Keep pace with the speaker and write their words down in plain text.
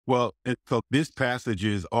Well, and so this passage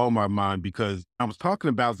is on my mind because I was talking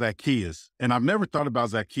about Zacchaeus, and I've never thought about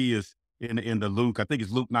Zacchaeus in the Luke, I think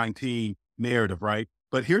it's Luke 19 narrative, right?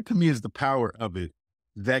 But here to me is the power of it.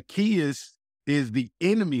 Zacchaeus is the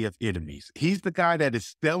enemy of enemies. He's the guy that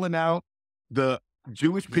is selling out the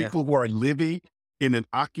Jewish Yeah. people who are living in an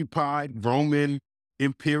occupied Roman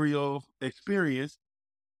imperial experience.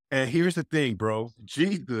 And here's the thing, bro.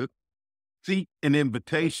 Jesus seek an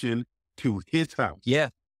invitation to his house. Yeah.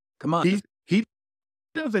 Come on. He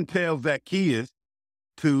doesn't tell Zacchaeus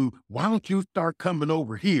to, why don't you start coming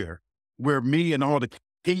over here where me and all the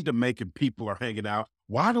kingdom making people are hanging out?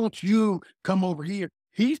 Why don't you come over here?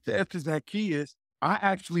 He says to Zacchaeus, I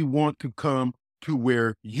actually want to come to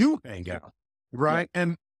where you hang out. Yeah. Right.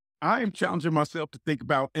 And I am challenging myself to think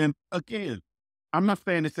about, and again, I'm not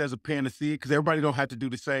saying this as a panacea because everybody don't have to do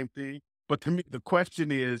the same thing. But to me, the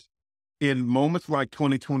question is, in moments like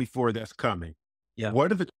 2024 that's coming, Yeah.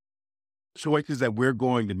 what are the choices that we're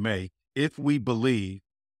going to make if we believe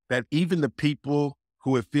that even the people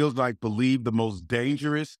who it feels like believe the most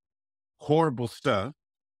dangerous, horrible stuff,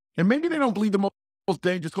 and maybe they don't believe the most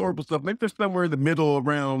dangerous, horrible stuff. Maybe they're somewhere in the middle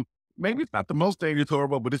around, maybe it's not the most dangerous,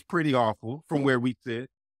 horrible, but it's pretty awful from where we sit.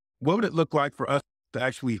 What would it look like for us to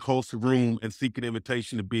actually host a room and seek an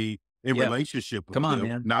invitation to be in Yeah. relationship with Come on, them?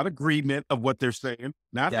 man. Not agreement of what they're saying,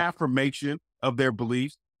 not Yeah. affirmation of their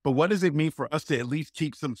beliefs, but what does it mean for us to at least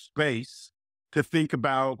keep some space to think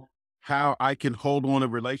about how I can hold on to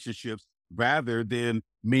relationships rather than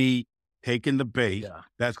me taking the bait Yeah.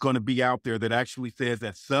 that's going to be out there that actually says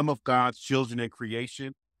that some of God's children in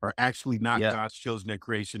creation are actually not Yeah. God's children in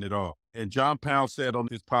creation at all. And John Powell said on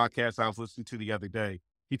his podcast I was listening to the other day,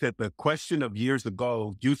 he said, the question of years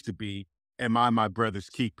ago used to be, am I my brother's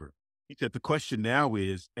keeper? He said, the question now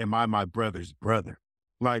is, am I my brother's brother?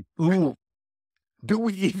 Like, ooh, do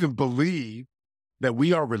we even believe that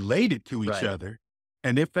we are related to each Right. other?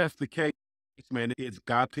 And if that's the case, man, it's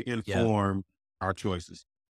got to Yeah. inform our choices.